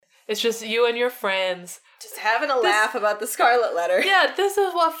It's just you and your friends. Just having a laugh about the Scarlet Letter. Yeah, this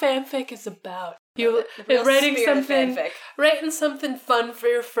is what fanfic is about. You The real writing spirit of something, fanfic. writing something fun for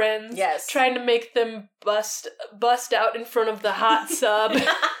your friends. Yes. Trying to make them bust out in front of the hot sub.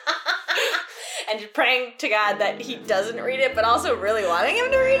 And you're praying to God that he doesn't read it, but also really wanting him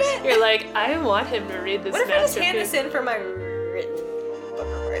to read it. You're like, I want him to read this. What if I just hand masterpiece. this in for my written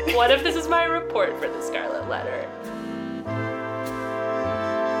book report? What if this is my report for the Scarlet Letter?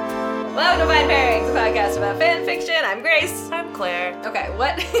 Welcome to Fine Pairings, a podcast about fan fiction. I'm Grace. I'm Claire. Okay,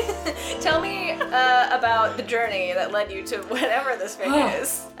 what? Tell me about the journey that led you to whatever this fic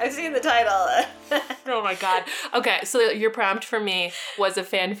is. I've seen the title. Oh my god. Okay, so your prompt for me was a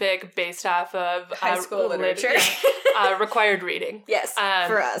fanfic based off of High school literature. Required reading. Yes,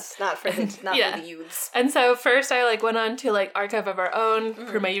 for us, not for the for the youths. And so first I went on to Archive of Our Own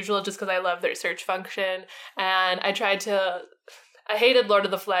for my usual, just because I love their search function, and I hated Lord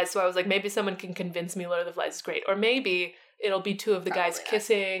of the Flies, so I was like, maybe someone can convince me Lord of the Flies is great, or maybe it'll be two of the guys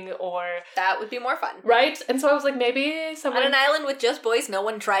kissing, or that would be more fun, right? And so I was like, maybe someone on an island with just boys, no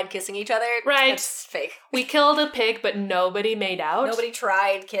one tried kissing each other. Right, that's fake. We killed a pig, but nobody made out. Nobody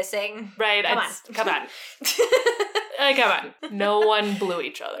tried kissing. Right? Come on. Come on. No one blew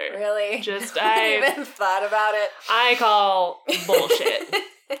each other. Really? Just I even thought about it. I call bullshit.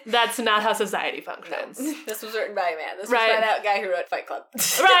 That's not how society functions. No. This was written by a man. This was Right. by that guy who wrote Fight Club.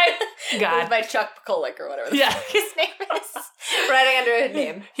 Right. God. It was by Chuck Palahniuk or whatever Yeah. his name is. Writing under a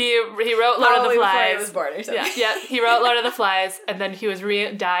name. He wrote Lord of the Probably before Flies. he was born or something. Yeah. He wrote Lord of the Flies, and then he was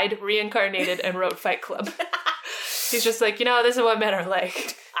died, reincarnated, and wrote Fight Club. He's just like, this is what men are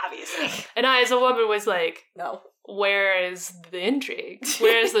like. Obviously. And I, as a woman, was like, No. where is the intrigue?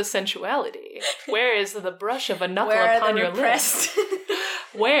 Where is the sensuality? Where is the brush of a knuckle Where upon are the your repressed? lips?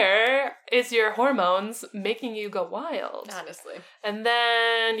 Where is your hormones making you go wild? Honestly. And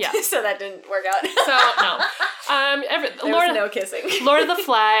then, yeah. So that didn't work out. So, no. There was no kissing. Lord of the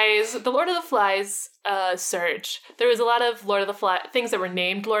Flies, the Lord of the Flies search, there was a lot of Lord of the Flies, things that were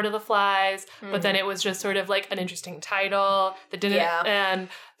named Lord of the Flies, but then it was just sort of like an interesting title that didn't, and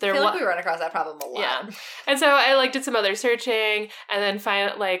there I feel like we run across that problem a lot. Yeah. And so I did some other searching, and then find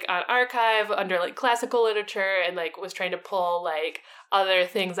on Archive under classical literature, and was trying to pull other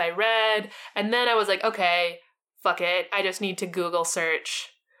things I read, and then I was like, okay, fuck it, I just need to Google search,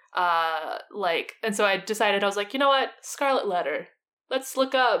 and so I decided, I was like, you know what, Scarlet Letter. Let's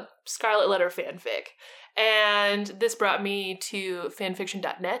look up Scarlet Letter fanfic. And this brought me to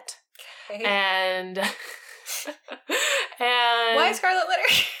fanfiction.net. Okay. And Why Scarlet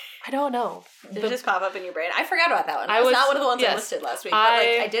Letter? I don't know. Did it just pop up in your brain? I forgot about that one. That was not one of the ones I listed last week, but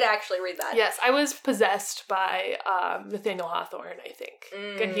I did actually read that. Yes, I was possessed by Nathaniel Hawthorne, I think.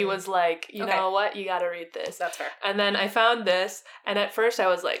 And he was like, you know what? You gotta read this. That's fair. And then I found this, and at first I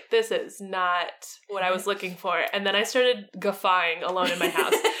was like, this is not what I was looking for. And then I started guffawing alone in my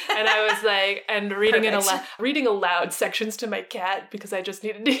house. And I was like, and reading aloud sections to my cat, because I just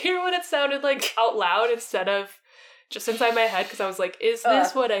needed to hear what it sounded like out loud instead of just inside my head, because I was like, is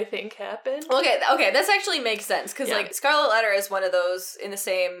this what I think happened? Okay, this actually makes sense, because Scarlet Letter is one of those in the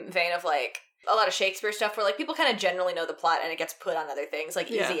same vein of a lot of Shakespeare stuff where people kind of generally know the plot and it gets put on other things.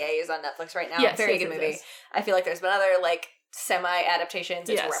 Easy A is on Netflix right now. Yes, Very good movie. I feel like there's been other semi-adaptations.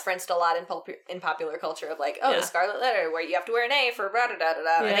 It's referenced a lot in popular culture of the Scarlet Letter, where you have to wear an A for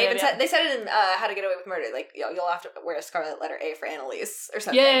da-da-da-da-da. And they even said it in How to Get Away with Murder. You'll have to wear a Scarlet Letter A for Annalise or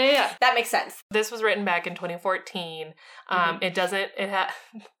something. Yeah. That makes sense. This was written back in 2014.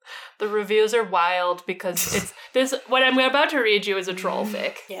 The reviews are wild, because what I'm about to read you is a troll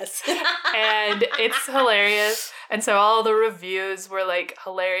fic. Yes. And it's hilarious. And so all the reviews were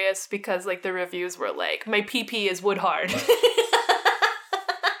hilarious, because the reviews were my PP is wood hard.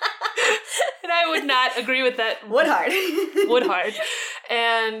 And I would not agree with that. Wood hard. Wood hard.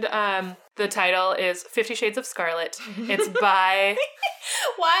 And the title is 50 Shades of Scarlet. It's by...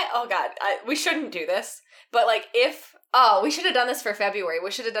 Why? Oh God, we shouldn't do this. But we should have done this for February.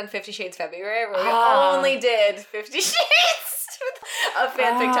 We should have done 50 Shades February, where we only did 50 Shades of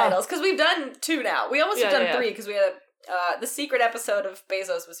fanfic titles. Because we've done 2 now. We almost have done 3, because we had the secret episode of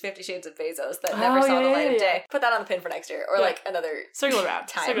Bezos was 50 Shades of Bezos that never saw the light of day. Put that on the pin for next year. Or another circle around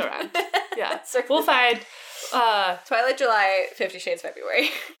time. Circle around. Yeah. We'll find... Twilight July, 50 Shades February.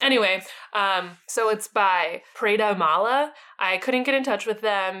 Anyway, so it's by Preda Mala. I couldn't get in touch with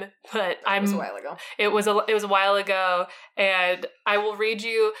them, but It was a while ago. It was a while ago, and I will read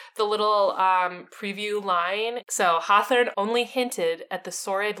you the little preview line. So, Hawthorne only hinted at the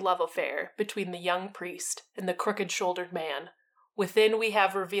sordid love affair between the young priest and the crooked-shouldered man, Within we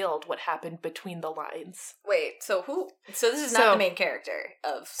have revealed what happened between the lines. Wait, so who? So this is not the main character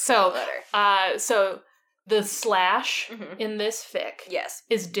of Scarlet Letter. So the Slash in this fic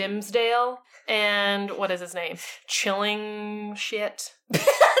is Dimsdale, and what is his name? Chilling shit.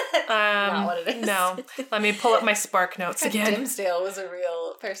 Not what it is. No. Let me pull up my Spark Notes again. Dimsdale was a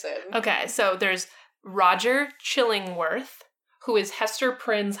real person. Okay, so there's Roger Chillingworth, who is Hester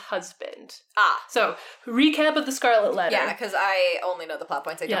Prynne's husband. So, recap of the Scarlet Letter. Yeah, because I only know the plot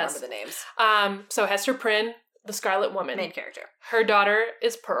points. I don't remember the names. So Hester Prynne, the Scarlet Woman. Main character. Her daughter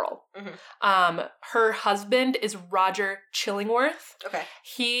is Pearl. Her husband is Roger Chillingworth. Okay.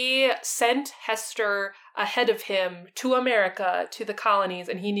 He sent Hester ahead of him to America, to the colonies,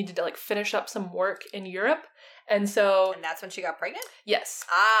 and he needed to, like, finish up some work in Europe. And that's when she got pregnant? Yes.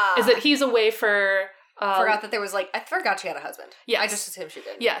 Is that he's away for... forgot that there was, like, I forgot she had a husband. Yes. I just assumed she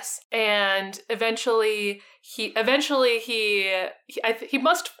did. Yes. And eventually he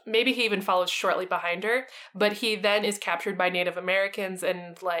even follows shortly behind her, but he then is captured by Native Americans,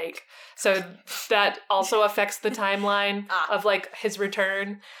 and, like, so that also affects the timeline of, like, his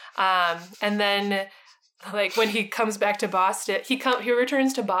return. And then, like, when he comes back to Boston, he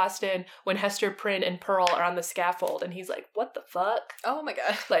returns to Boston when Hester Prynne and Pearl are on the scaffold, and he's like, what the fuck? Oh my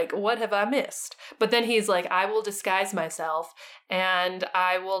god. Like, what have I missed? But then he's like, I will disguise myself, and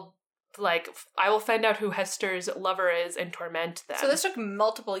I will find out who Hester's lover is and torment them. So this took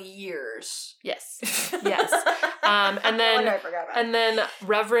multiple years. Yes. Yes. And then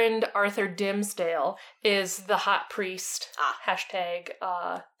Reverend Arthur Dimsdale is the hot priest. Hashtag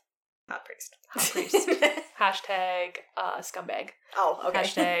hot priest. Hashtag scumbag. Oh, okay.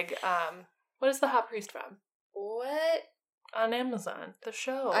 Hashtag what is the hot priest from? What? On Amazon, the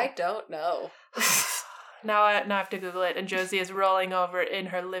show. I don't know. Now I have to Google it, and Josie is rolling over in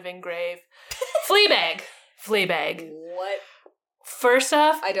her living grave. Fleabag. What? First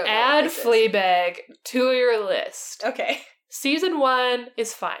off, I don't know add Fleabag to your list. Okay. Season 1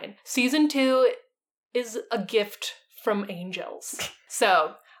 is fine. Season 2 is a gift from angels.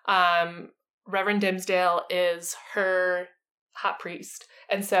 So, Reverend Dimsdale is her hot priest.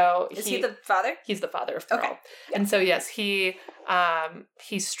 And so is he the father? He's the father of Pearl. Okay. Yeah. And so yes, he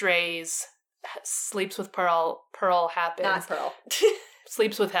strays, sleeps with Pearl. Pearl happens. Not Pearl.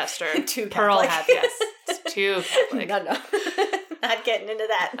 Sleeps with Hester. Too Pearl Catholic. Yes. It's too Catholic. No. Not getting into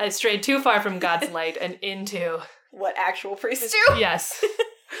that. I strayed too far from God's light and into what actual priests do. Yes.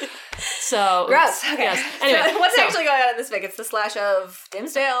 So gross. Okay. Yes. Anyway, so what's actually going on in this fic? It's the Slash of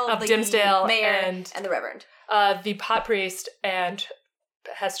Dimsdale, Dimsdale, mayor, and the Reverend. The hot priest and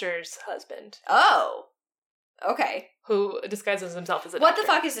Hester's husband. Oh. Okay. Who disguises himself as a What doctor. the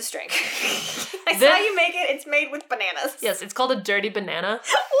fuck is this drink? I saw you make it. It's made with bananas. Yes, it's called a dirty banana.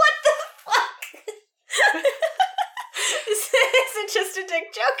 What the fuck? Is it just a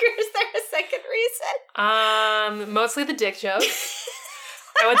dick joke, or is there a second reason? Mostly the dick joke.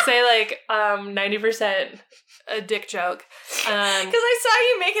 I would say like 90% a dick joke. Because I saw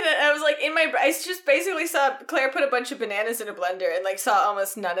you making it, and I was like, I just basically saw Claire put a bunch of bananas in a blender and like saw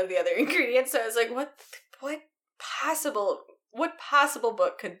almost none of the other ingredients. So I was like, what possible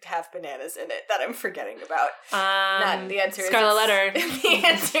book could have bananas in it that I'm forgetting about? The answer Scarlet Letter. The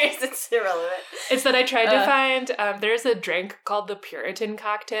answer is it's irrelevant. It's that I tried to find, there's a drink called the Puritan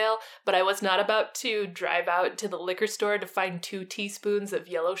cocktail, but I was not about to drive out to the liquor store to find 2 teaspoons of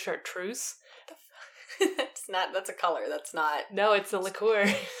yellow chartreuse. That's a color. That's not. No, it's a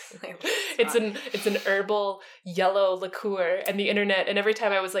liqueur. It's an herbal yellow liqueur, and the internet, and every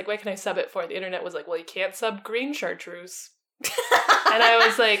time I was like, what can I sub it for? The internet was like, well, you can't sub green chartreuse. And I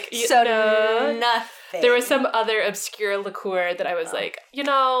was like, nothing. There was some other obscure liqueur that I was like,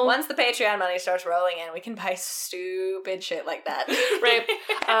 once the Patreon money starts rolling in, we can buy stupid shit like that. Right.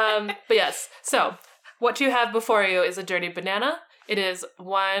 But yes, so what you have before you is a dirty banana. It is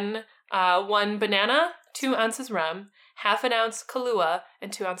one banana, 2 ounces rum, half an ounce Kahlua,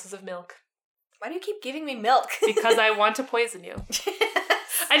 and 2 ounces of milk. Why do you keep giving me milk? Because I want to poison you.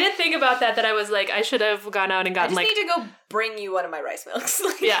 I did think about that I was like, I should have gone out and gotten I just need to go bring you one of my rice milks.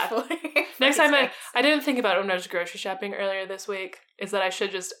 Yeah. Next time I didn't think about it when I was grocery shopping earlier this week, is that I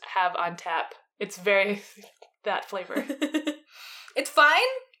should just have on tap. It's very that flavor. It's fine.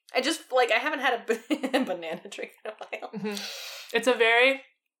 I just, I haven't had a banana drink in a while. Mm-hmm.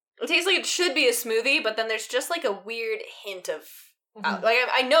 It tastes like it should be a smoothie, but then there's just like a weird hint of,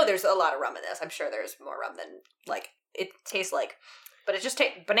 I know there's a lot of rum in this. I'm sure there's more rum than, it tastes like, but it just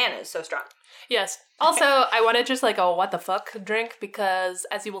banana is so strong. Yes. Also, I wanted just a what the fuck drink because,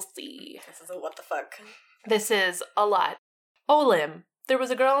 as you will see, this is a what the fuck. This is a lot. Olim. There was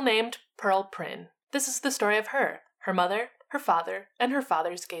a girl named Pearl Prynne. This is the story of her, her mother, her father, and her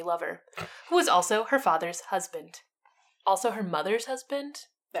father's gay lover, who was also her father's husband. Also her mother's husband?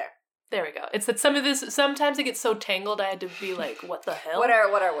 There we go. It's that sometimes it gets so tangled I had to be like, what the hell? What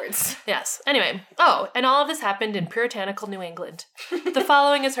are words? Yes. Anyway. Oh, and all of this happened in puritanical New England. The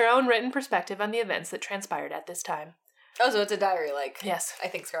following is her own written perspective on the events that transpired at this time. Oh, so it's a diary like Yes. I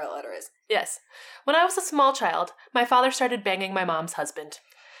think Scarlet Letter is. Yes. When I was a small child, my father started banging my mom's husband.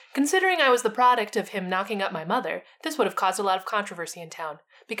 Considering I was the product of him knocking up my mother, this would have caused a lot of controversy in town,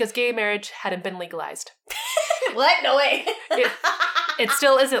 because gay marriage hadn't been legalized. What? No way. It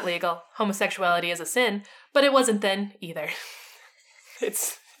still isn't legal. Homosexuality is a sin, but it wasn't then either. It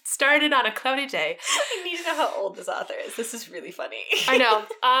started on a cloudy day. I need to know how old this author is. This is really funny. I know.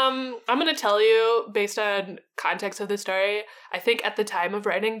 I'm going to tell you, based on context of the story, I think at the time of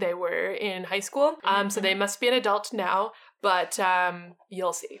writing they were in high school, so they must be an adult now, but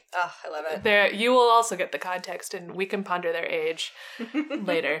you'll see. Oh, I love it. You will also get the context, and we can ponder their age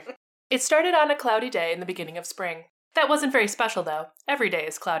later. It started on a cloudy day in the beginning of spring. That wasn't very special, though. Every day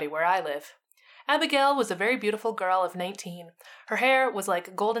is cloudy where I live. Abigail was a very beautiful girl of 19. Her hair was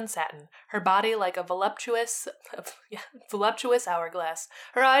like golden satin, her body like a voluptuous hourglass,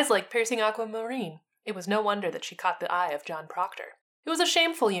 her eyes like piercing aquamarine. It was no wonder that she caught the eye of John Proctor. It was a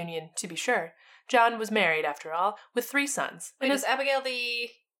shameful union, to be sure. John was married, after all, with 3 sons. Wait, is Abigail the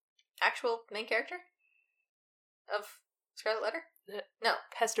actual main character of Scarlet Letter? No.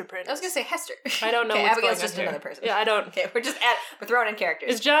 Hester Prynne. I was going to say Hester. I don't know okay, what's Abigail's going just on here. another person. Yeah, I don't. Okay, we're throwing in characters.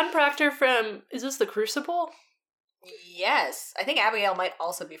 Is John Proctor from, is this The Crucible? Yes. I think Abigail might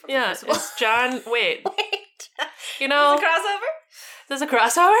also be from The Crucible. It's John, wait. Wait. You know. Is it a crossover? There's a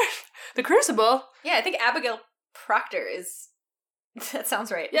crossover? The Crucible? Yeah, I think Abigail Proctor is... That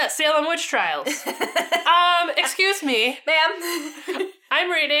sounds right. Yeah, Salem Witch Trials. Excuse me. Ma'am. I'm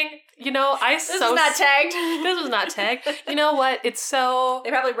reading, This is not tagged. This was not tagged. You know what? It's so... They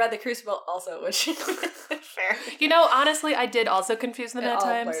probably read The Crucible also, which is fair. Honestly, I did also confuse them at all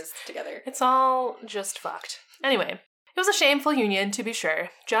times. blurs together. It's all just fucked. Anyway, it was a shameful union, to be sure.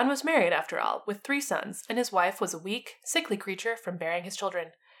 John was married, after all, with 3 sons, and his wife was a weak, sickly creature from bearing his children.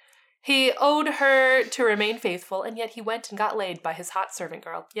 He owed her to remain faithful, and yet he went and got laid by his hot servant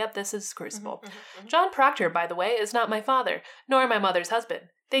girl. Yep, this is Crucible. John Proctor, by the way, is not my father, nor my mother's husband.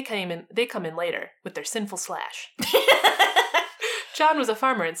 They come in later, with their sinful slash. John was a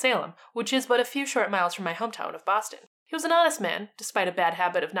farmer in Salem, which is but a few short miles from my hometown of Boston. He was an honest man, despite a bad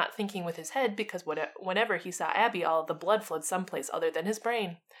habit of not thinking with his head, because whenever he saw Abby, all the blood flowed someplace other than his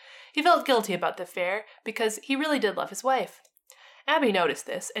brain. He felt guilty about the affair, because he really did love his wife. Abby noticed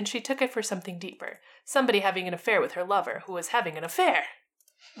this, and she took it for something deeper. Somebody having an affair with her lover, who was having an affair.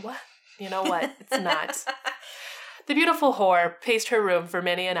 What? You know what? It's not. The beautiful whore paced her room for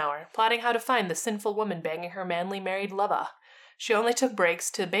many an hour, plotting how to find the sinful woman banging her manly married lover. She only took breaks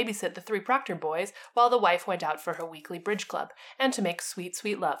to babysit the 3 Proctor boys, while the wife went out for her weekly bridge club, and to make sweet,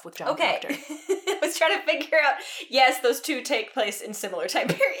 sweet love with John Proctor. I was trying to figure out, yes, those 2 take place in similar time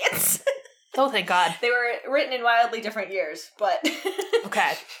periods. Oh, thank God. They were written in wildly different years, but...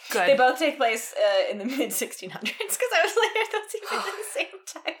 Okay, good. They both take place in the mid-1600s, because I was like, are those even in the same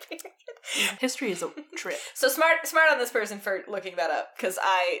time period? History is a trip. So smart on this person for looking that up, because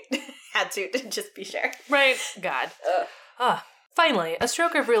I had to just be sure. Right. God. Finally, a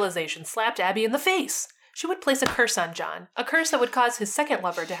stroke of realization slapped Abby in the face. She would place a curse on John, a curse that would cause his second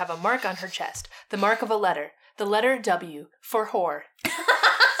lover to have a mark on her chest, the mark of a letter, the letter W, for whore.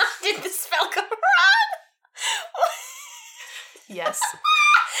 Did the spell go wrong? Yes.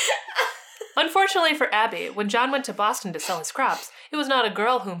 Unfortunately for Abby, when John went to Boston to sell his crops, it was not a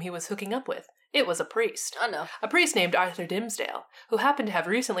girl whom he was hooking up with. It was a priest. Oh, no. A priest named Arthur Dimmesdale, who happened to have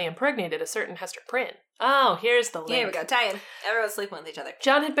recently impregnated a certain Hester Prynne. Oh, here's the link. Here we go, tie-in. Everyone's sleeping with each other.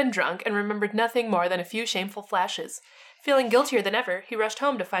 John had been drunk and remembered nothing more than a few shameful flashes. Feeling guiltier than ever, he rushed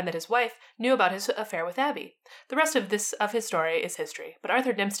home to find that his wife knew about his affair with Abby. The rest of his story is history, but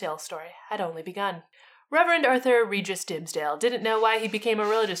Arthur Dimmesdale's story had only begun. Reverend Arthur Regis Dimmesdale didn't know why he became a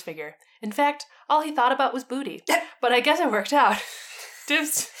religious figure. In fact, all he thought about was booty. But I guess it worked out.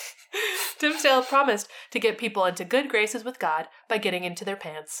 Dimmesdale promised to get people into good graces with God by getting into their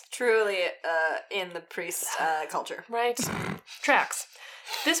pants. Truly in the priest culture. Right. Tracks.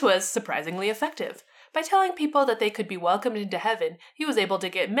 This was surprisingly effective. By telling people that they could be welcomed into heaven, he was able to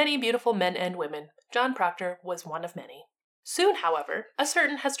get many beautiful men and women. John Proctor was one of many. Soon, however, a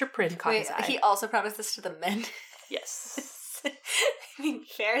certain Hester Prynne caught his eye. He also promised this to the men? Yes. I mean,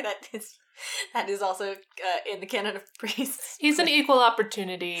 fair, that is also in the canon of priests. He's an equal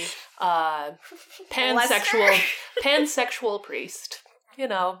opportunity, pansexual priest.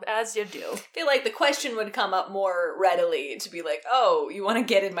 as you do. I feel like the question would come up more readily to be like, oh, you want to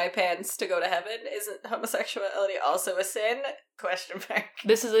get in my pants to go to heaven? Isn't homosexuality also a sin? Question mark.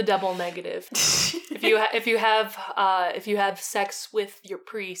 This is a double negative. If you have sex with your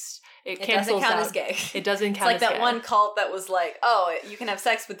priest, it cancels doesn't count out. as gay. It doesn't count It's like as that gay. one cult that was like, oh, you can have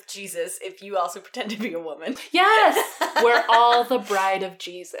sex with Jesus if you also pretend to be a woman. Yes! We're all the bride of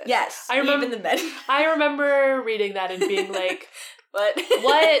Jesus. Yes, I remember, even the men. I remember reading that and being like, What?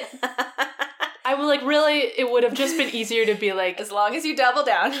 I was like, really? It would have just been easier to be like... As long as you double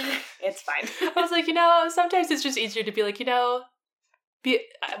down, it's fine. I was like, sometimes it's just easier to be like,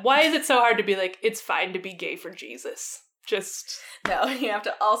 why is it so hard to be like, it's fine to be gay for Jesus? Just... No, you have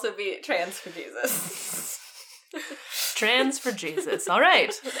to also be trans for Jesus. Trans for Jesus. All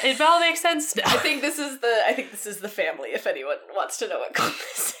right. It all makes sense now. I think this is the family, if anyone wants to know what cult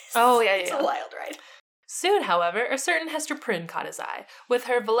this is. Oh, yeah. It's a wild ride. Soon, however, a certain Hester Prynne caught his eye, with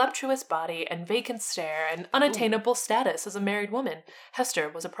her voluptuous body and vacant stare and unattainable status as a married woman. Hester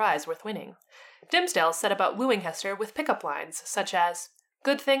was a prize worth winning. Dimmesdale set about wooing Hester with pickup lines, such as,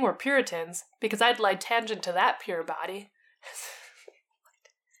 "Good thing we're Puritans, because I'd lie tangent to that pure body."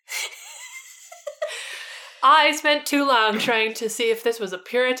 I spent too long trying to see if this was a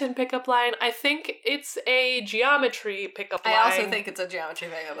Puritan pickup line. I think it's a geometry pickup line. I also think it's a geometry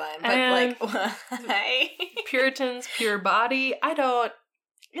pickup line, but why? Puritans, pure body.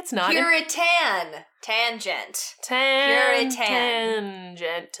 It's not. Puritan. Tangent. Tangent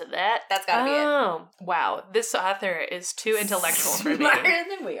to that. That's gotta be it. Oh, wow. This author is too intellectual for me. Smarter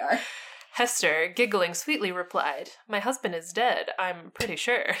than we are. Hester, giggling sweetly, replied, "My husband is dead, I'm pretty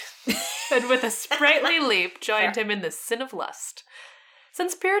sure." And with a sprightly leap, joined him in the sin of lust.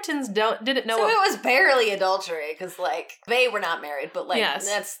 Since Puritans didn't know... So it was barely adultery, because, they were not married, but,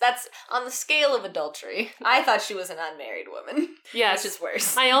 yes. that's on the scale of adultery. I thought she was an unmarried woman. Yes. Which is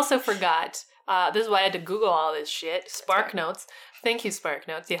worse. I also forgot. This is why I had to Google all this shit. Spark Notes. Thank you, Spark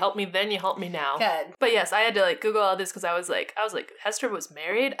Notes. You helped me then, you helped me now. Good. But yes, I had to Google all this because I was like, Hester was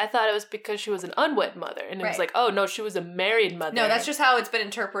married? I thought it was because she was an unwed mother. And it was like, oh no, she was a married mother. No, that's just how it's been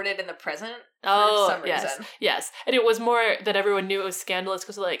interpreted in the present. Oh, for some yes. reason. Yes. And it was more that everyone knew it was scandalous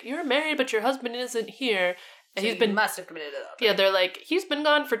because you're married, but your husband isn't here. And So you must have committed adultery. Yeah, they're like, he's been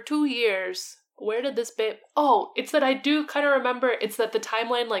gone for 2 years. Where did this babe... Oh, it's that I do kind of remember, it's that the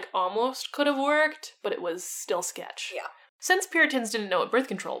timeline almost could have worked, but it was still sketch. Yeah. Since Puritans didn't know what birth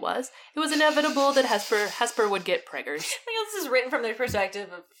control was, it was inevitable that Hesper would get preggers. This is written from the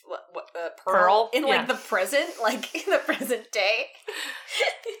perspective of Pearl? in the present, in the present day.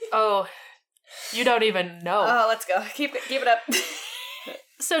 Oh, you don't even know. Oh, let's go. Keep it up.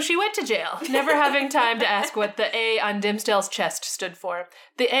 So she went to jail, never having time to ask what the A on Dimmesdale's chest stood for.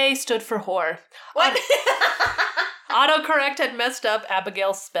 The A stood for whore. What? Autocorrect had messed up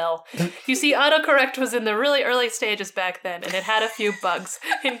Abigail's spell. You see, autocorrect was in the really early stages back then, and it had a few bugs,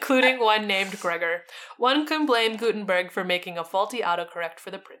 including one named Gregor. One can blame Gutenberg for making a faulty autocorrect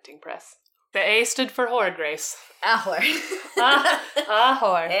for the printing press. The A stood for whore, Grace. A whore. A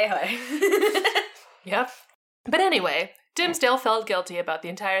whore. A whore. Yep. But anyway, Dimmesdale felt guilty about the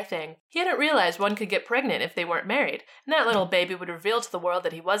entire thing. He hadn't realized one could get pregnant if they weren't married, and that little baby would reveal to the world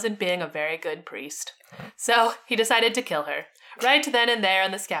that he wasn't being a very good priest. So, he decided to kill her, right then and there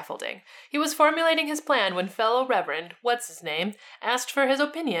on the scaffolding. He was formulating his plan when fellow Reverend, what's-his-name, asked for his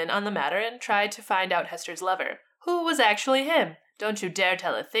opinion on the matter and tried to find out Hester's lover, who was actually him. Don't you dare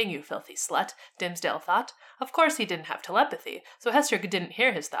tell a thing, you filthy slut, Dimmesdale thought. Of course he didn't have telepathy, so Hester didn't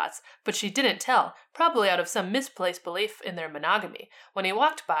hear his thoughts, but she didn't tell, probably out of some misplaced belief in their monogamy. When he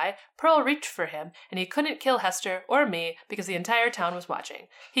walked by, Pearl reached for him, and he couldn't kill Hester or me because the entire town was watching.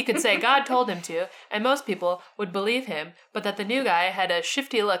 He could say God told him to, and most people would believe him, but that the new guy had a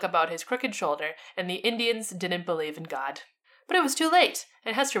shifty look about his crooked shoulder, and the Indians didn't believe in God. But it was too late,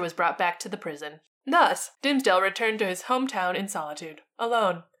 and Hester was brought back to the prison. Thus, Dimmesdale returned to his hometown in solitude,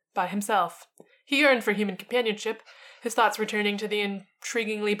 alone, by himself. He yearned for human companionship, his thoughts returning to the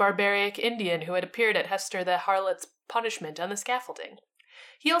intriguingly barbaric Indian who had appeared at Hester the harlot's punishment on the scaffolding.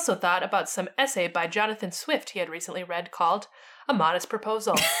 He also thought about some essay by Jonathan Swift he had recently read called A Modest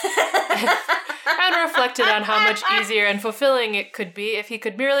Proposal, and reflected on how much easier and fulfilling it could be if he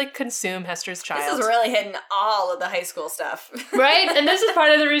could merely consume Hester's child. This is really hitting all of the high school stuff. Right? And this is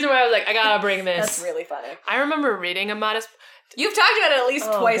part of the reason why I was like, I gotta bring this. That's really funny. I remember reading A Modest... You've talked about it at least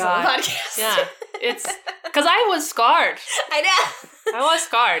twice on the podcast. Yeah, it's... Because I was scarred. I know. I was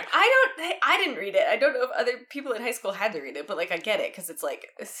scarred. I didn't read it. I don't know if other people in high school had to read it, but like I get it because it's like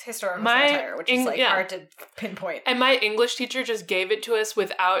it's historical satire, which is like hard to pinpoint. And my English teacher just gave it to us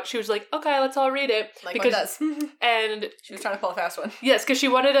without. She was like, "Okay, let's all read it." Like one does. And she was trying to pull a fast one. Yes, because she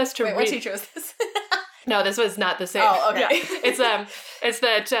wanted us to read. What teacher was this? No, this was not the same. Oh, okay. Yeah. It's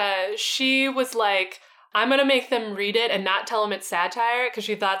that she was like, I'm gonna make them read it and not tell them it's satire because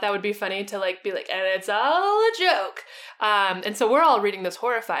she thought that would be funny to like be like, and it's all a joke. And so we're all reading this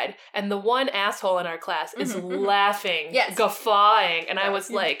horrified, and the one asshole in our class is laughing, guffawing, and I was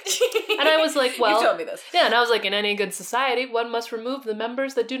like, well, you told me this. Yeah, and I was like, in any good society, one must remove the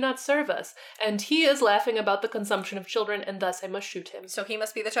members that do not serve us, and he is laughing about the consumption of children, and thus I must shoot him. So he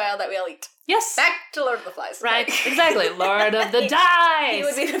must be the child that we all eat. Yes. Back to Lord of the Flies. Right, exactly. Lord of the Dies. He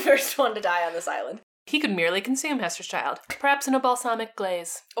would be the first one to die on this island. He could merely consume Hester's child, perhaps in a balsamic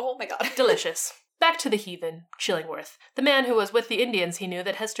glaze. Oh my god. Delicious. Back to the heathen, Chillingworth. The man who was with the Indians, he knew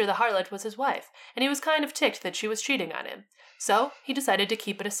that Hester the harlot was his wife, and he was kind of ticked that she was cheating on him. So, he decided to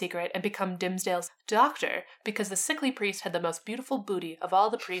keep it a secret and become Dimmesdale's doctor, because the sickly priest had the most beautiful booty of all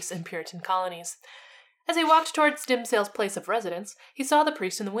the priests in Puritan colonies. As he walked towards Dimmesdale's place of residence, he saw the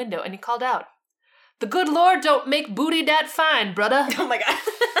priest in the window, and he called out, "The good Lord don't make booty dat fine, brother." Oh my god.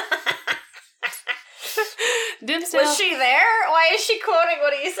 Dimmesdale. Was she there? Why is she quoting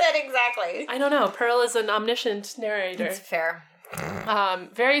what he said exactly? I don't know. Pearl is an omniscient narrator. It's fair.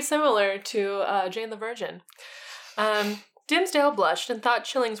 Very similar to Jane the Virgin. Dimmesdale blushed and thought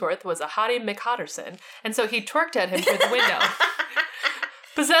Chillingsworth was a haughty McHotterson, and so he twerked at him through the window.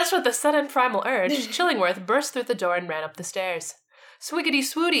 Possessed with a sudden primal urge, Chillingworth burst through the door and ran up the stairs. "Swiggity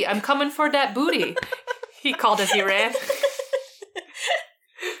swooty, I'm coming for that booty," he called as he ran.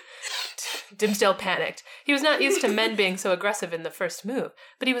 Dimmesdale panicked. He was not used to men being so aggressive in the first move,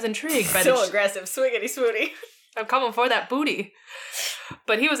 but he was intrigued by so aggressive, swiggity swooty. I'm coming for that booty.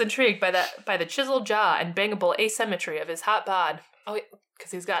 But he was intrigued by the chiseled jaw and bangable asymmetry of his hot bod. Oh,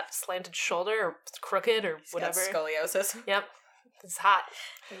 because he's got slanted shoulder or crooked or whatever. He's got scoliosis. Yep. It's hot.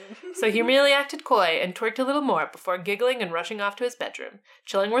 So he merely acted coy and twerked a little more before giggling and rushing off to his bedroom.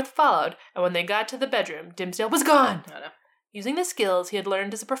 Chillingworth followed, and when they got to the bedroom, Dimmesdale was gone. Oh, no. Using the skills he had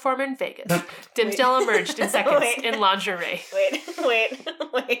learned as a performer in Vegas, Dimmesdale emerged in seconds in lingerie. Wait.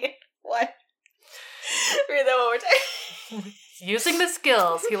 What? Read that one more time. Using the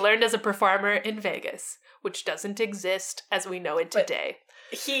skills he learned as a performer in Vegas, which doesn't exist as we know it today.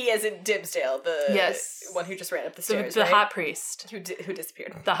 But he is in Dimmesdale, the one who just ran up the stairs, the hot priest. Who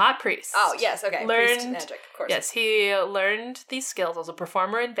disappeared. The hot priest. Oh, yes, okay. Priest magic, of course. Yes, he learned these skills as a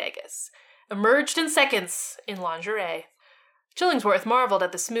performer in Vegas. Emerged in seconds in lingerie. Chillingsworth marveled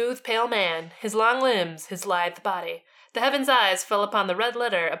at the smooth, pale man, his long limbs, his lithe body. The heaven's eyes fell upon the red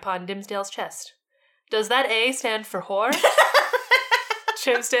letter upon Dimmesdale's chest. "Does that A stand for whore?"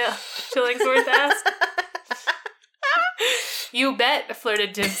 Chillingsworth asked. "You bet,"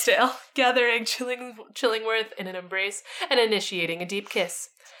 flirted Dimmesdale, gathering Chillingworth in an embrace and initiating a deep kiss.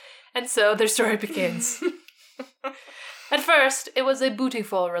 And so their story begins. At first, it was a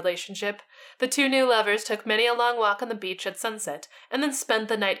beautiful relationship. The two new lovers took many a long walk on the beach at sunset, and then spent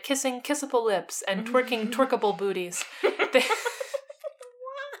the night kissing kissable lips and twerking twerkable booties. Why?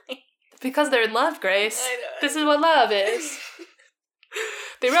 Because they're in love, Grace. I know. This is what love is.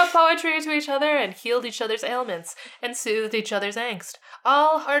 They wrote poetry to each other and healed each other's ailments and soothed each other's angst.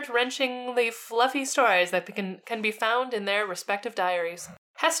 All heart-wrenchingly fluffy stories that can be found in their respective diaries.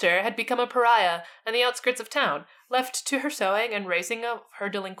 Hester had become a pariah on the outskirts of town, left to her sewing and raising of her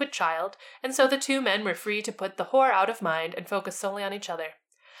delinquent child, and so the two men were free to put the whore out of mind and focus solely on each other.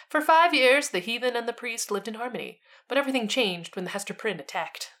 For 5 years, the heathen and the priest lived in harmony, but everything changed when the Hester Prynne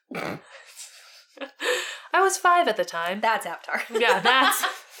attacked. I was 5 at the time. That's Avatar. Yeah, that's...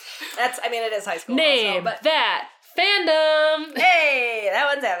 I mean, it is high school. Name also, but... that fandom! Hey, that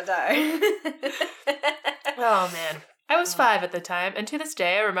one's Avatar. Oh, man. I was 5 at the time, and to this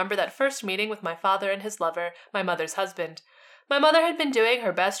day I remember that first meeting with my father and his lover, my mother's husband. My mother had been doing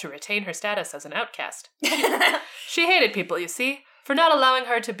her best to retain her status as an outcast. She hated people, you see, for not allowing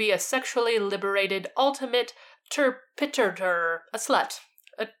her to be a sexually liberated, ultimate turpiturer, a slut.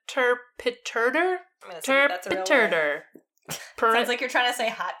 A turpiturer? Turpiturer. Sounds like you're trying to say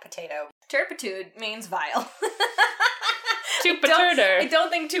hot potato. Turpitude means vile. Tupiturder. I don't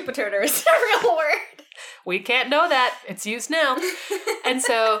think tupiturder is a real word. We can't know that. It's used now. And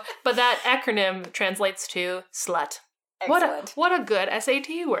so, but that acronym translates to slut. Excellent. What a good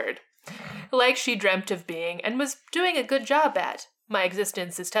SAT word. Like she dreamt of being and was doing a good job at. My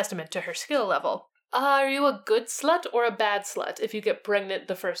existence is testament to her skill level. Are you a good slut or a bad slut if you get pregnant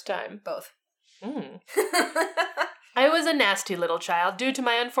the first time? Both. I was a nasty little child due to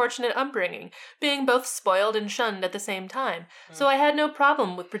my unfortunate upbringing, being both spoiled and shunned at the same time, so I had no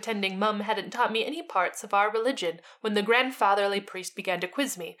problem with pretending Mum hadn't taught me any parts of our religion when the grandfatherly priest began to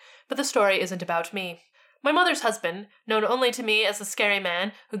quiz me, but the story isn't about me. My mother's husband, known only to me as the scary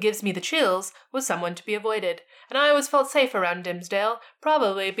man who gives me the chills, was someone to be avoided, and I always felt safe around Dimmesdale,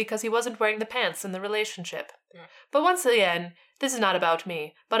 probably because he wasn't wearing the pants in the relationship. But once again, this is not about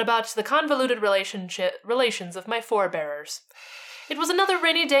me, but about the convoluted relations of my forebearers. It was another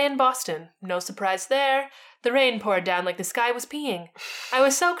rainy day in Boston. No surprise there. The rain poured down like the sky was peeing. I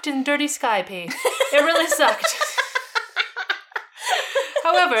was soaked in dirty sky pee. It really sucked.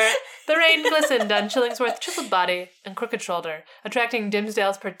 However, the rain glistened on Chillingsworth's chiseled body and crooked shoulder, attracting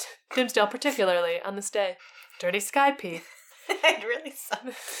Dimmesdale particularly on this day. Dirty sky pee. It really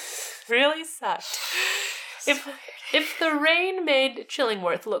sucked. Really sucked. If the rain made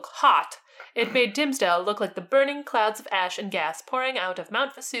Chillingworth look hot, it made Dimmesdale look like the burning clouds of ash and gas pouring out of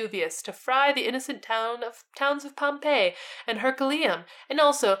Mount Vesuvius to fry the innocent towns of Pompeii and Herculaneum, and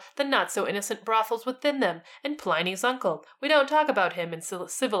also the not-so-innocent brothels within them, and Pliny's uncle. We don't talk about him in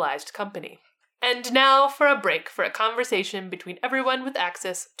civilized company. And now for a break for a conversation between everyone with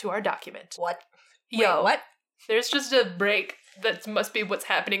access to our document. What? Yo. Wait, what? There's just a break that must be what's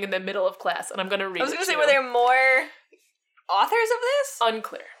happening in the middle of class, and I'm going to read it. I was going to say, were there more authors of this?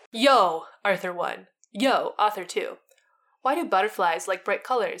 Unclear. Yo, Arthur 1. Yo, Author 2. Why do butterflies like bright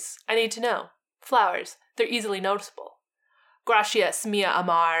colors? I need to know. Flowers. They're easily noticeable. Gracias, mia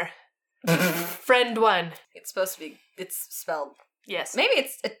amar. Friend 1. It's supposed to be, it's spelled. Yes. Maybe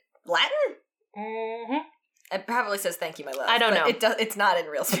it's Latin? Mm-hmm. It probably says thank you, my love. I don't know. It's not in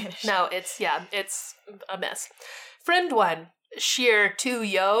real Spanish. No, it's a mess. Friend 1. Sheer 2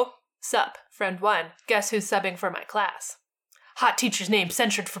 yo. Sup, friend 1. Guess who's subbing for my class? Hot teacher's name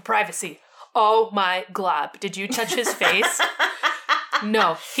censored for privacy. Oh my glob. Did you touch his face?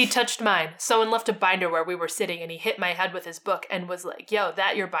 No, he touched mine. Someone left a binder where we were sitting and he hit my head with his book and was like, yo,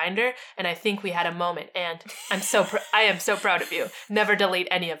 that your binder? And I think we had a moment and I am so proud of you. Never delete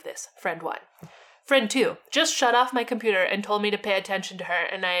any of this. Friend 1. Friend 2 just shut off my computer and told me to pay attention to her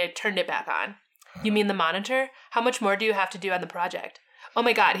and I turned it back on. You mean the monitor? How much more do you have to do on the project? Oh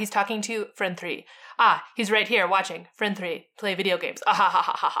my god, he's talking to friend 3. Ah, he's right here watching. Friend 3. Play video games. Ah ha ha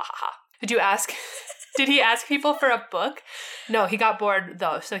ha ha ha ha. Did he ask people for a book? No, he got bored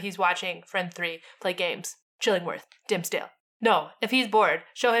though, so he's watching friend 3 play games. Chillingworth. Dimmesdale. No, if he's bored,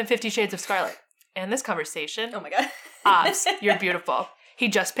 show him 50 Shades of Scarlet. And this conversation. Oh my god. Obs, you're beautiful. He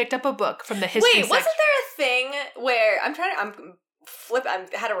just picked up a book from the history Wait, wasn't there a thing where I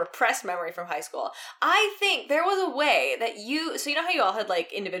had a repressed memory from high school. I think there was a way that so you know how you all had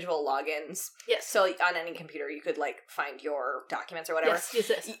like individual logins? Yes. So on any computer you could like find your documents or whatever.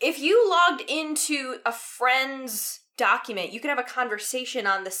 Yes. If you logged into a friend's document, you could have a conversation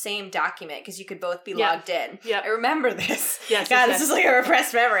on the same document because you could both be logged in. Yeah. I remember this. Yes. God, this is like a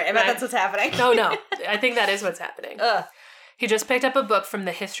repressed memory. I bet that's what's happening. No. I think that is what's happening. Ugh. He just picked up a book from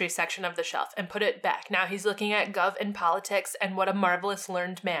the history section of the shelf and put it back. Now he's looking at Gov and politics and what a marvelous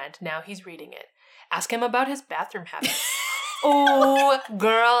learned man. Now he's reading it. Ask him about his bathroom habits. Oh,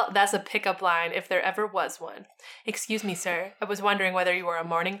 girl, that's a pickup line if there ever was one. Excuse me, sir. I was wondering whether you were a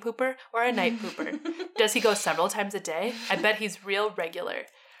morning pooper or a night pooper. Does he go several times a day? I bet he's real regular.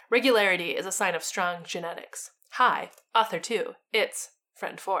 Regularity is a sign of strong genetics. Hi, Author 2. It's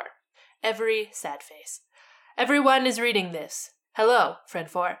Friend 4. Every sad face. Everyone is reading this. Hello, Friend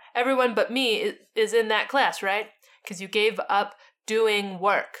 4. Everyone but me is in that class, right? Because you gave up doing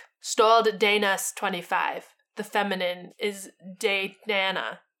work. Stalled Danas 25. The feminine is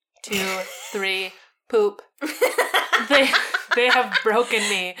Dana. 2, 3, poop. They have broken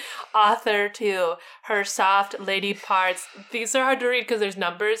me. Author 2. Her soft lady parts. These are hard to read because there's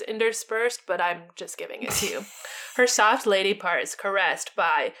numbers interspersed, but I'm just giving it to you. Her soft lady parts caressed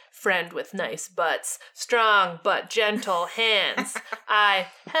by friend with nice butts, strong but gentle hands. I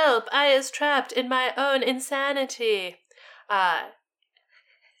is trapped in my own insanity.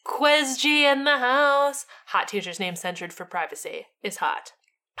 Quezji in the house. Hot teacher's name censored for privacy is hot.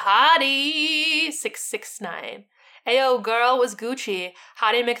 Hottie 669. Ayo, girl was Gucci.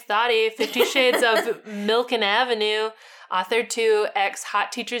 Hottie McThottie, 50 Shades of Milken Avenue. Author 2, X,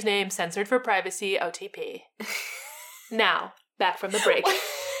 hot teacher's name censored for privacy, OTP. Now, back from the break.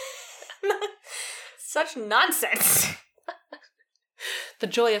 Such nonsense. The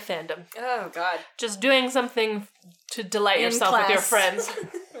joy of fandom. Oh, God. Just doing something to delight yourself with your friends.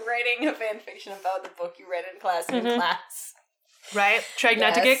 Writing a fan fiction about the book you read in class in class. Right? Trying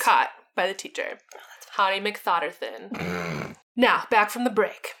not to get caught by the teacher. Hottie McThotterthin. Now, back from the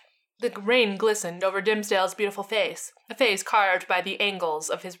break. The rain glistened over Dimsdale's beautiful face, a face carved by the angles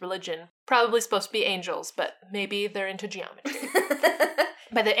of his religion. Probably supposed to be angels, but maybe they're into geometry.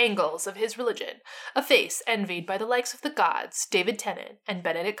 By the angles of his religion, a face envied by the likes of the gods, David Tennant and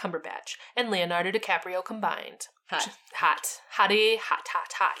Benedict Cumberbatch, and Leonardo DiCaprio combined. Hot. Hottie, hot,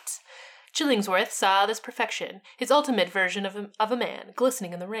 hot, hot. Chillingsworth saw this perfection, his ultimate version of a man,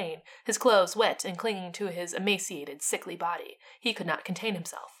 glistening in the rain, his clothes wet and clinging to his emaciated, sickly body. He could not contain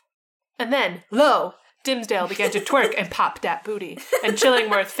himself. And then, lo! Dimsdale began to twerk and pop that booty, and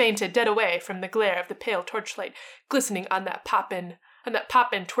Chillingworth fainted dead away from the glare of the pale torchlight glistening on that poppin'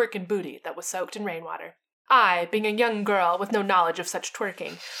 twerkin' booty that was soaked in rainwater. I, being a young girl with no knowledge of such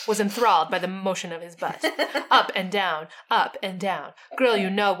twerking, was enthralled by the motion of his butt. Up and down, up and down. Girl,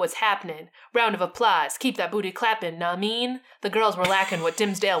 you know what's happening. Round of applause, keep that booty clappin', nah mean? The girls were lacking what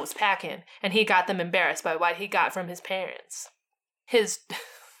Dimsdale was packing, and he got them embarrassed by what he got from his parents.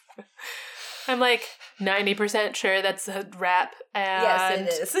 I'm like 90% sure that's a rap, and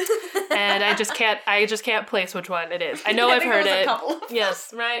yes, it is. and I just can't place which one it is. I know I've heard it.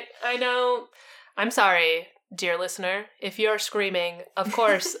 Yes, right. I know. I'm sorry, dear listener, if you're screaming. Of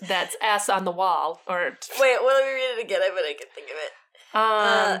course, that's ass on the wall. Or wait, let me read it again. I bet I can think of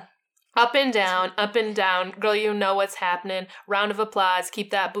it. Up and down. Girl, you know what's happening. Round of applause,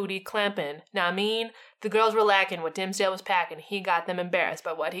 keep that booty clamping. Now, I mean, the girls were lacking what Dimsdale was packing. He got them embarrassed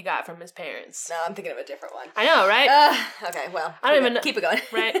by what he got from his parents. No, I'm thinking of a different one. I know, right? Okay, well, I don't even know. Keep it going.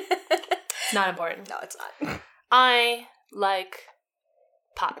 Right? It's not important. No, it's not. I like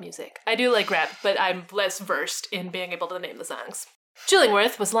pop music. I do like rap, but I'm less versed in being able to name the songs.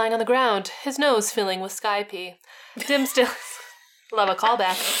 Chillingworth was lying on the ground, his nose filling with sky pea. Dimsdale... Love a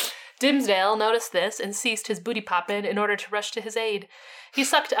callback. Dimsdale noticed this and ceased his booty poppin' in order to rush to his aid. He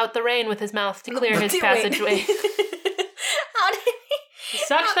sucked out the rain with his mouth to clear his passageway. How did He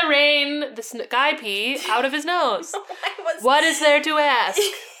sucked the rain, the sky pea, out of his nose. No, What is there to ask?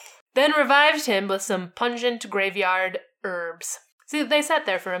 Then revived him with some pungent graveyard herbs. See, they sat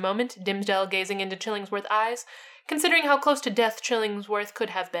there for a moment, Dimsdale gazing into Chillingsworth's eyes. Considering how close to death Chillingsworth could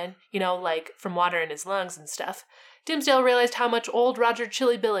have been, like from water in his lungs and stuff, Dimsdale realized how much old Roger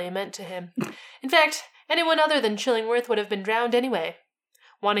Chilly Billy meant to him. In fact, anyone other than Chillingworth would have been drowned anyway.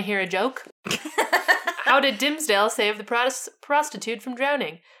 Want to hear a joke? How did Dimsdale save the prostitute from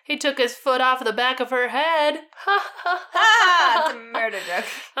drowning? He took his foot off the back of her head. Ha ha ha! It's a murder joke.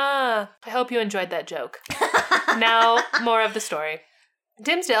 I hope you enjoyed that joke. Now, more of the story.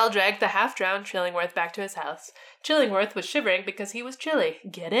 Dimsdale dragged the half-drowned Chillingworth back to his house. Chillingworth was shivering because he was chilly.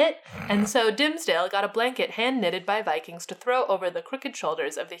 Get it? And so Dimsdale got a blanket hand-knitted by Vikings to throw over the crooked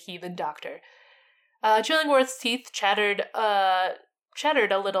shoulders of the heathen doctor. Chillingworth's teeth chattered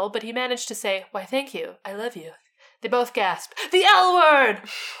a little, but he managed to say, "Why, thank you. I love you." They both gasped. The L word!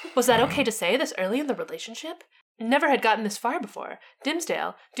 Was that okay to say this early in the relationship? Never had gotten this far before.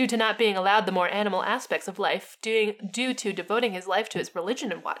 Dimsdale, due to not being allowed the more animal aspects of life, due to devoting his life to his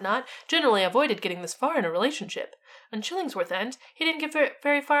religion and whatnot, generally avoided getting this far in a relationship. On Chillingsworth's end, he didn't get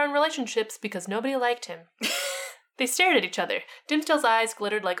very far in relationships because nobody liked him. They stared at each other. Dimsdale's eyes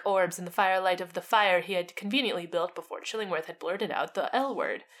glittered like orbs in the firelight of the fire he had conveniently built before Chillingworth had blurted out the L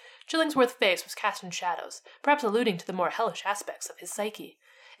word. Chillingsworth's face was cast in shadows, perhaps alluding to the more hellish aspects of his psyche.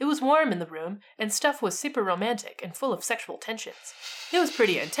 It was warm in the room, and stuff was super romantic and full of sexual tensions. It was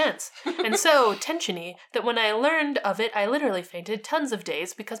pretty intense, and so tensiony that when I learned of it, I literally fainted tons of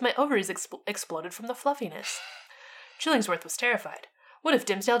days because my ovaries exploded from the fluffiness. Chillingsworth was terrified. What if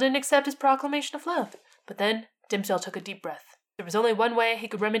Dimsdale didn't accept his proclamation of love? But then, Dimsdale took a deep breath. There was only one way he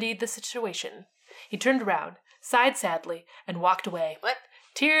could remedy the situation. He turned around, sighed sadly, and walked away. What?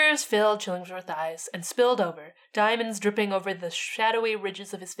 Tears filled Chillingsworth's eyes and spilled over, diamonds dripping over the shadowy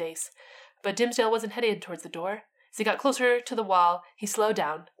ridges of his face. But Dimsdale wasn't headed towards the door. As he got closer to the wall, he slowed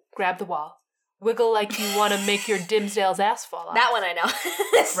down, grabbed the wall. Wiggle like you want to make your Dimsdale's ass fall off. That one I know.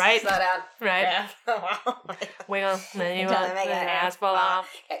 Right? Slow down. Right. Yeah. Wiggle, then you want to make your ass fall off.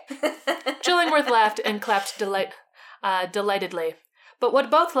 Okay. Chillingworth laughed and clapped delightedly. But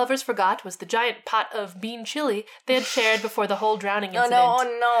what both lovers forgot was the giant pot of bean chili they had shared before the whole drowning incident.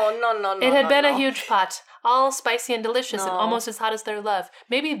 No. It had been a huge pot, all spicy and delicious and almost as hot as their love.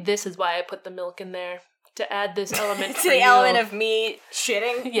 Maybe this is why I put the milk in there, to add this element to the element of me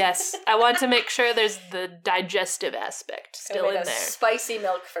shitting? Yes. I want to make sure there's the digestive aspect still in there. Spicy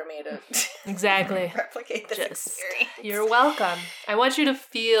milk for me to exactly replicate this experience. You're welcome. I want you to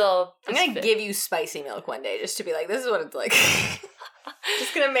feel I'm going to give you spicy milk one day just to be like, this is what it's like.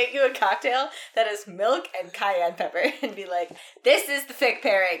 Just gonna make you a cocktail that is milk and cayenne pepper and be like, this is the thick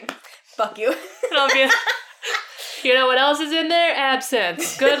pairing. Fuck you. You know what else is in there?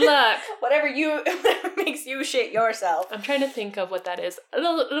 Absinthe. Good luck. Whatever makes you shit yourself. I'm trying to think of what that is.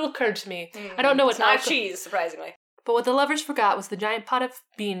 It'll occur to me. I don't know what it's not cheese, surprisingly. But what the lovers forgot was the giant pot of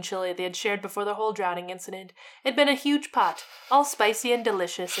bean chili they had shared before the whole drowning incident. It had been a huge pot, all spicy and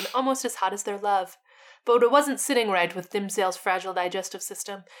delicious, and almost as hot as their love. But it wasn't sitting right with Dimmesdale's fragile digestive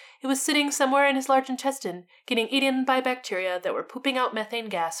system. It was sitting somewhere in his large intestine, getting eaten by bacteria that were pooping out methane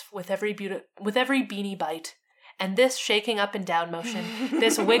gas with every beanie bite. And this shaking up and down motion,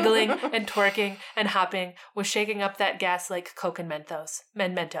 this wiggling and twerking and hopping, was shaking up that gas like Coke and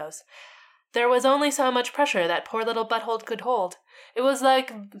Mentos. There was only so much pressure that poor little butthole could hold. It was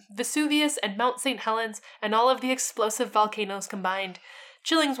like Vesuvius and Mount St. Helens and all of the explosive volcanoes combined.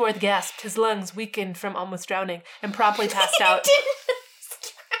 Chillingsworth gasped, his lungs weakened from almost drowning, and promptly passed out.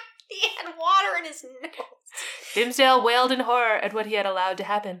 He had water in his nose. Dimmesdale wailed in horror at what he had allowed to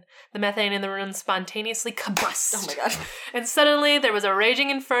happen. The methane in the room spontaneously combusted. Oh my god. And suddenly there was a raging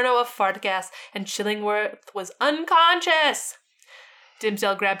inferno of fart gas, and Chillingworth was unconscious.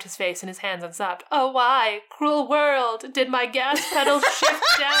 Dimmesdale grabbed his face in his hands and sobbed. Oh, why, cruel world, did my gas pedal shift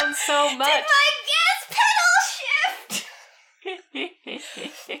down so much? Did my gas pedal shift?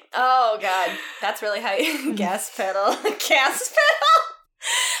 Oh god, that's really high. Gas pedal. Gas pedal?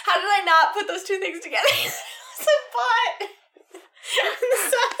 How did I not put those two things together? It's a butt. The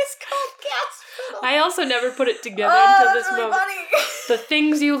song is called Gas Pedal. I also never put it together until this really moment. Funny. The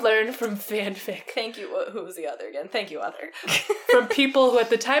things you learn from fanfic. Thank you. Who was the other again? Thank you, other. From people who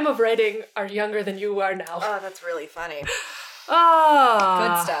at the time of writing are younger than you are now. Oh, that's really funny. Oh.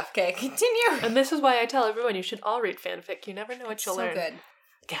 Good stuff. Okay, continue. And this is why I tell everyone you should all read fanfic. You never know what you'll learn. So good.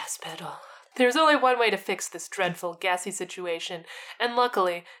 Gas pedal. There's only one way to fix this dreadful, gassy situation, and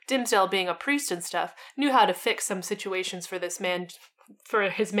luckily, Dimmesdale, being a priest and stuff, knew how to fix some situations for his man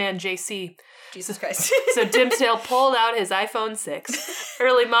JC. Jesus Christ. So Dimmesdale pulled out his iPhone 6.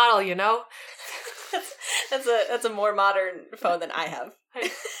 Early model, you know? That's a more modern phone than I have.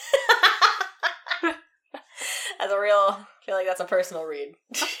 That's a real, I feel like that's a personal read.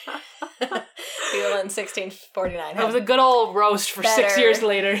 People in 1649. It was a good old roast for 6 years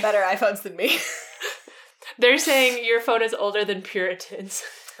later. Better iPhones than me. They're saying your phone is older than Puritans.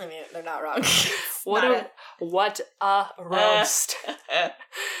 I mean, they're not wrong. What a roast.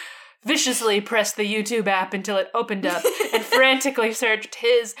 Viciously pressed the YouTube app until it opened up and frantically searched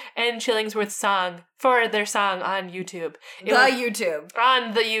his and Chillingsworth's song for their song on YouTube. On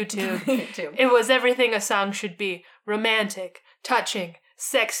the YouTube. YouTube. It was everything a song should be. Romantic, touching,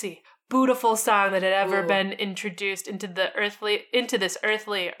 sexy, beautiful song that had ever been introduced into this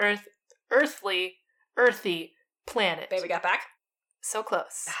earthy planet. Baby got back? So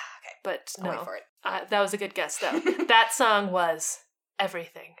close. Okay. But I'll no. wait for it. That was a good guess, though. That song was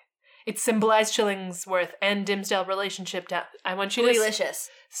everything. It symbolized Chillingsworth and Dimmesdale relationship. I want you to Bootylicious.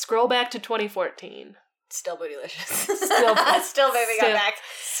 Scroll back to 2014. Still bootylicious. Still Baby Got Back.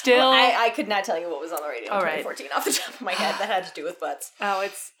 Still. Well, I could not tell you what was on the radio in 2014 off the top of my head. That had to do with butts. Oh,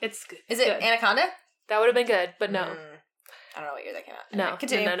 it's good. Is it good. Anaconda? That would have been good, but no. I don't know what year that came out. No.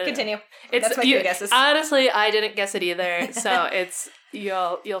 Continue. No. Continue. It's, that's my two guesses. Honestly, I didn't guess it either, so it's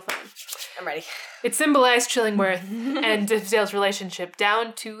you'll find. I'm ready. It symbolized Chillingworth and Dimmesdale's relationship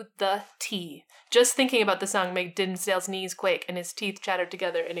down to the T. Just thinking about the song made Dimmesdale's knees quake and his teeth chattered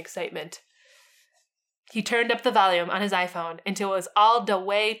together in excitement. He turned up the volume on his iPhone until it was all the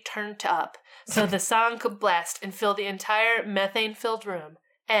way turned up, so the song could blast and fill the entire methane-filled room.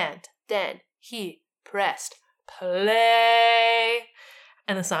 And then he pressed play,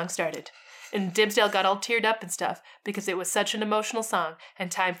 and the song started. And Dimmesdale got all teared up and stuff because it was such an emotional song and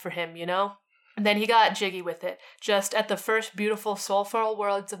time for him, you know? And then he got jiggy with it, just at the first beautiful soulful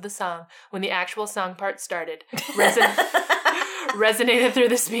words of the song, when the actual song part started, resonated through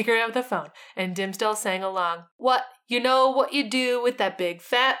the speaker of the phone, and Dimmesdale sang along. What you do with that big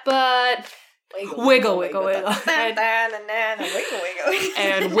fat butt? Wiggle, wiggle, wiggle.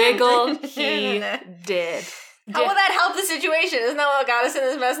 And wiggle he did. How will that help the situation? Isn't that what got us in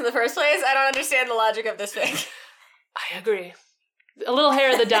this mess in the first place? I don't understand the logic of this thing. I agree. A little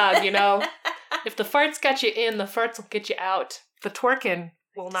hair of the dog, you know? If the farts got you in, the farts will get you out. The twerking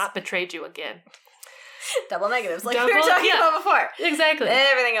will not betray you again. Double negatives, like we were talking about before. Exactly.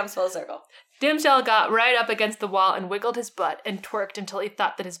 Everything comes full circle. Dimmesdale got right up against the wall and wiggled his butt and twerked until he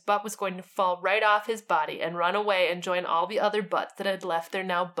thought that his butt was going to fall right off his body and run away and join all the other butts that had left their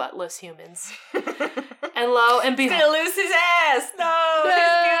now buttless humans. And lo and behold... He's gonna lose his ass! No! His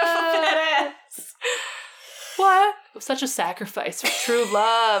beautiful fat ass! What? It was such a sacrifice for true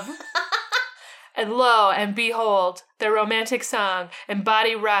love. And lo and behold, their romantic song and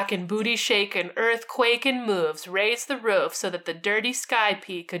body rockin', booty shakin', earthquakin' moves raised the roof so that the dirty sky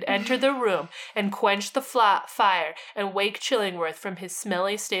pea could enter the room and quench the fire and wake Chillingworth from his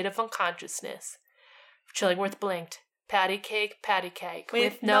smelly state of unconsciousness. Chillingworth blinked. Patty cake,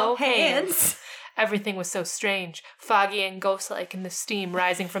 with no hands. Everything was so strange, foggy and ghost-like in the steam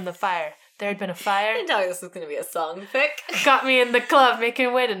rising from the fire. There had been a fire. I didn't tell you this was going to be a song fic. Got me in the club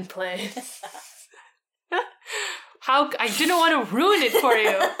making wedding plans. I didn't want to ruin it for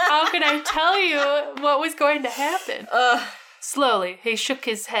you. How could I tell you what was going to happen? Slowly, he shook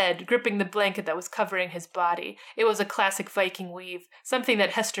his head, gripping the blanket that was covering his body. It was a classic Viking weave, something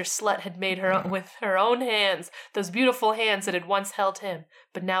that Hester Slut had made with her own hands, those beautiful hands that had once held him,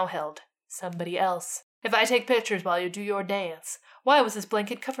 but now held somebody else. If I take pictures while you do your dance. Why was this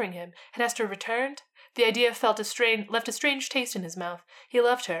blanket covering him? Had Hester returned? The idea left a strange taste in his mouth. He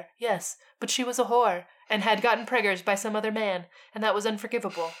loved her, yes, but she was a whore, and had gotten preggers by some other man, and that was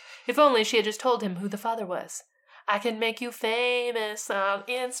unforgivable. If only she had just told him who the father was. I can make you famous on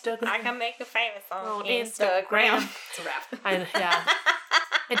Instagram. I can make you famous on Instagram. It's a rap. Yeah.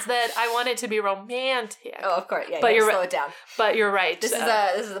 It's that I want it to be romantic. Oh, of course. Yeah, but you're slow it down. But you're right. This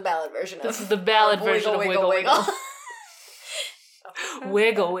is the ballad version of This is the ballad version of Wiggle Wiggle.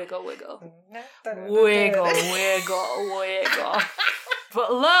 Wiggle, wiggle, wiggle. Wiggle, wiggle, wiggle.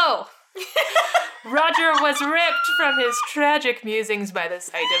 But lo! Roger was ripped from his tragic musings by the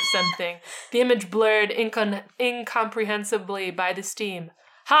sight of something, the image blurred incomprehensibly by the steam.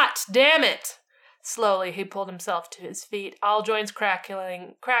 Hot, damn it! Slowly he pulled himself to his feet, all joints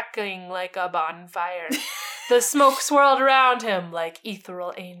crackling like a bonfire. The smoke swirled around him like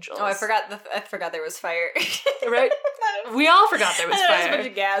ethereal angels. Oh, I forgot there was fire. Right? We all forgot there was fire. There was a bunch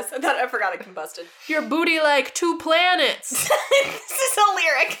of gas. I forgot it combusted. Your booty like 2 planets. This is a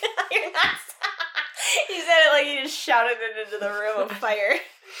lyric. You're not. You said it like you just shouted it into the room of fire.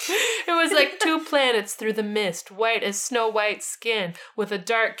 It was like 2 planets through the mist, white as snow-white skin, with a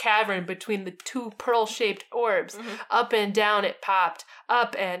dark cavern between the 2 pearl-shaped orbs. Mm-hmm. Up and down it popped,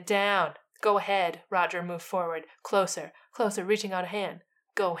 up and down. Go ahead, Roger moved forward, closer, reaching out a hand.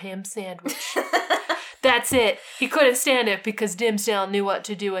 Go ham sandwich. That's it. He couldn't stand it because Dimmesdale knew what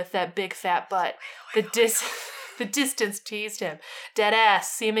to do with that big fat butt. The distance teased him. Dead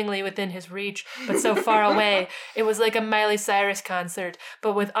ass, seemingly within his reach, but so far away. It was like a Miley Cyrus concert,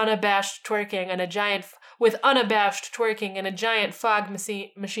 but with unabashed twerking and a giant fog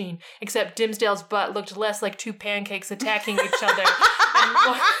machine, except Dimmesdale's butt looked less like 2 pancakes attacking each other,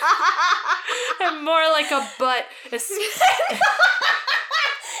 and more like a butt. Less like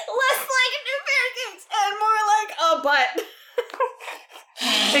 2 pancakes and more like a butt.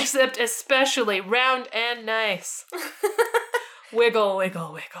 Except especially round and nice. Wiggle,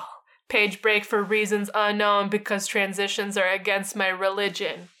 wiggle, wiggle. Page break for reasons unknown because transitions are against my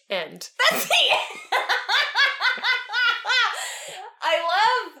religion. End. That's the end. I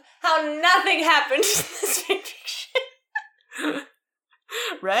love how nothing happened in this fiction.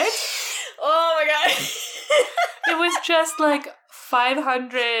 Right? Oh my god. It was just like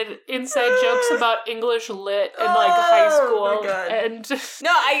 500 inside jokes about English lit in like high school. Oh my God. And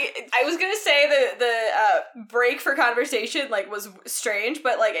no, I was gonna say the break for conversation like was strange,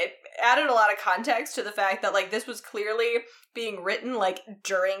 but like it added a lot of context to the fact that like this was clearly being written like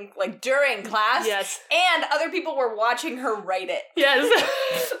during class. Yes. And other people were watching her write it. Yes.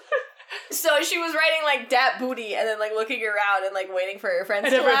 So she was writing like dat booty and then like looking around and like waiting for her friends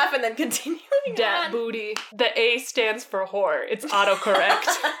to laugh and then continuing dat on. booty. The A stands for whore. It's autocorrect.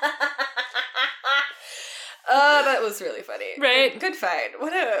 That was really funny. Right? Good find.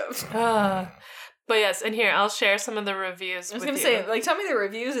 What a... But yes, and here, I'll share some of the reviews. I was going to say, like, tell me the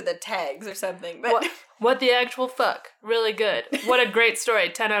reviews or the tags or something. But what the actual fuck? Really good. What a great story.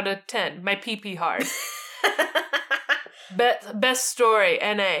 10 out of 10. My pee-pee hard. Best story,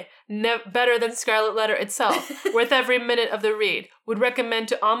 NA. Better than Scarlet Letter itself. Worth every minute of the read. Would recommend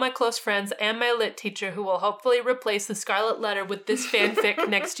to all my close friends and my lit teacher who will hopefully replace the Scarlet Letter with this fanfic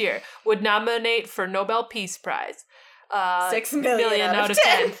next year. Would nominate for Nobel Peace Prize. 6 million out of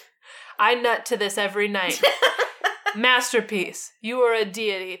 10. I nut to this every night. Masterpiece. You are a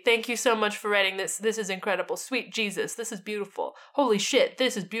deity. Thank you so much for writing this. This is incredible. Sweet Jesus. This is beautiful. Holy shit.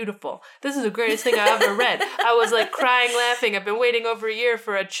 This is beautiful. This is the greatest thing I ever read. I was like crying, laughing. I've been waiting over a year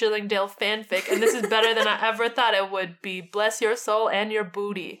for a Chillingdale fanfic, and this is better than I ever thought it would be. Bless your soul and your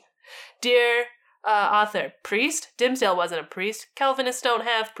booty. Dear author, priest? Dimmesdale wasn't a priest. Calvinists don't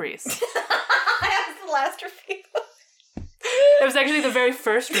have priests. That was the last review. It was actually the very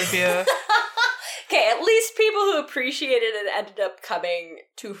first review. Okay, at least people who appreciated it ended up coming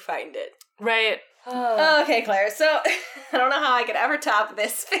to find it. Right. Okay, Claire. So I don't know how I could ever top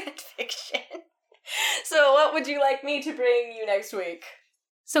this fanfiction. So what would you like me to bring you next week?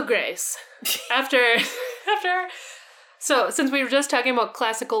 So Grace, so since we were just talking about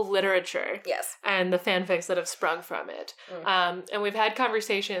classical literature, Yes, and the fanfics that have sprung from it, and we've had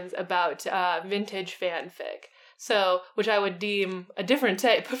conversations about vintage fanfic. So, which I would deem a different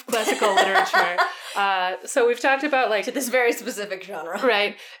type of classical literature. So we've talked about like to this very specific genre.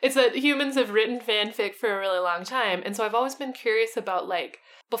 Right. It's that humans have written fanfic for a really long time. And so I've always been curious about like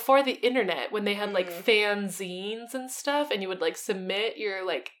before the internet, when they had like fanzines and stuff, and you would like submit your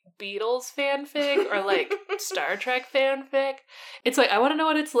like Beatles fanfic or like Star Trek fanfic. It's like, I want to know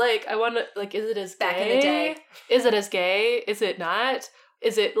what it's like. I want to like, is it as Back gay? in the day. Is it as gay? Is it not?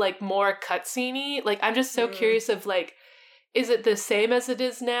 Is it like more cutscene-y? Like, I'm just so curious of like, is it the same as it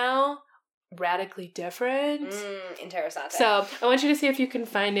is now? Radically different? Interessante. So I want you to see if you can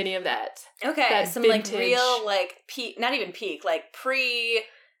find any of that. Okay, that some vintage. like real like peak, not even peak, like pre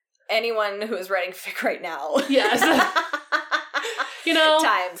anyone who is writing fic right now. Yes. You know,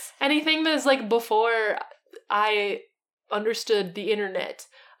 times. anything that's like before I understood the internet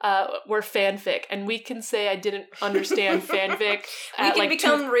were fanfic, and we can say I didn't understand fanfic. We can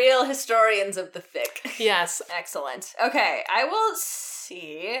become real historians of the fic. Yes. Excellent. Okay, I will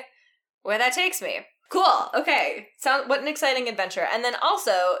see where that takes me. Cool. Okay. What an exciting adventure. And then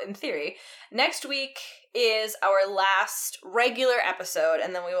also, in theory, next week is our last regular episode,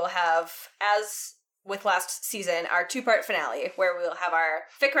 and then we will have, as with last season, our 2-part finale, where we will have our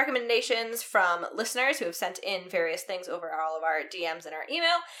fic recommendations from listeners who have sent in various things over all of our DMs and our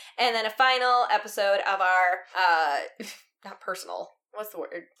email, and then a final episode of our, not personal, what's the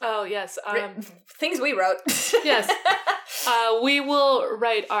word? Oh, yes. Things we wrote. Yes. We will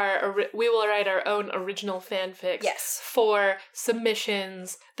write our own original fanfics. Yes. For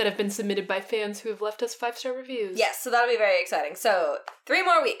submissions that have been submitted by fans who have left us 5-star reviews. Yes, so that'll be very exciting. So 3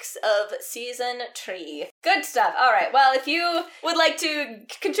 more weeks of season 3. Good stuff. All right. Well, if you would like to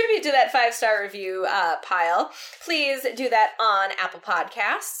contribute to that 5-star review pile, please do that on Apple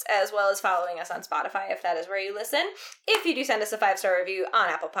Podcasts, as well as following us on Spotify if that is where you listen. If you do send us a 5-star review on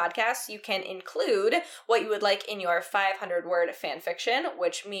Apple Podcasts, you can include what you would like in your 500-word fanfiction,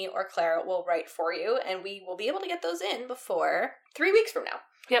 which me or Clara will write for you, and we will be able to get those in before 3 weeks from now.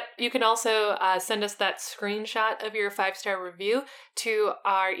 Yep. You can also send us that screenshot of your 5-star review to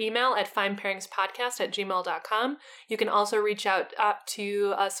our email at finepairingspodcast@gmail.com. You can also reach out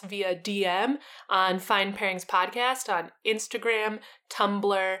to us via DM on Fine Pairings Podcast on Instagram,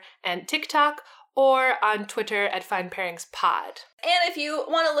 Tumblr, and TikTok, or on Twitter at Fine Pairings Pod. And if you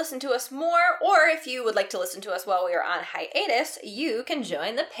want to listen to us more, or if you would like to listen to us while we are on hiatus, you can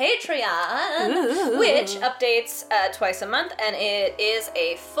join the Patreon, which updates twice a month, and it is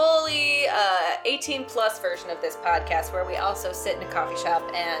a fully 18-plus version of this podcast, where we also sit in a coffee shop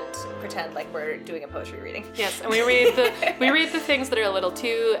and pretend like we're doing a poetry reading. Yes, and we read the things that are a little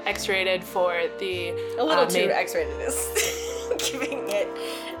too X-rated for the a little too X-rated is giving it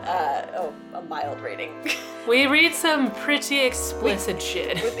a mild rating. We read some pretty explicit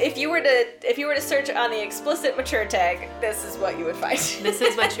shit. If you were to search on the explicit mature tag, this is what you would find. This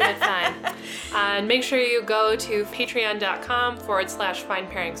is what you would find. And make sure you go to patreon.com/Fine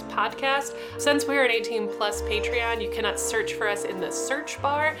Pairings Podcast. Since we're an 18-plus Patreon, you cannot search for us in the search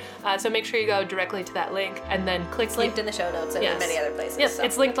bar. So make sure you go directly to that link and then click. It's linked in the show notes and in many other places. Yes, so.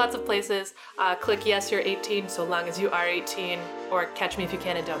 It's linked lots of places. Click yes, you're 18, so long as you are 18, or catch me if you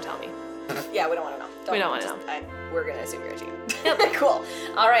can and don't tell me. Yeah, we don't want to know. We don't want to know. We're going to assume you're 18. Yep. Cool.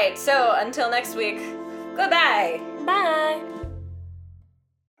 All right, so until next week, goodbye. Bye.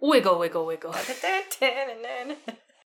 Wiggle, wiggle, wiggle.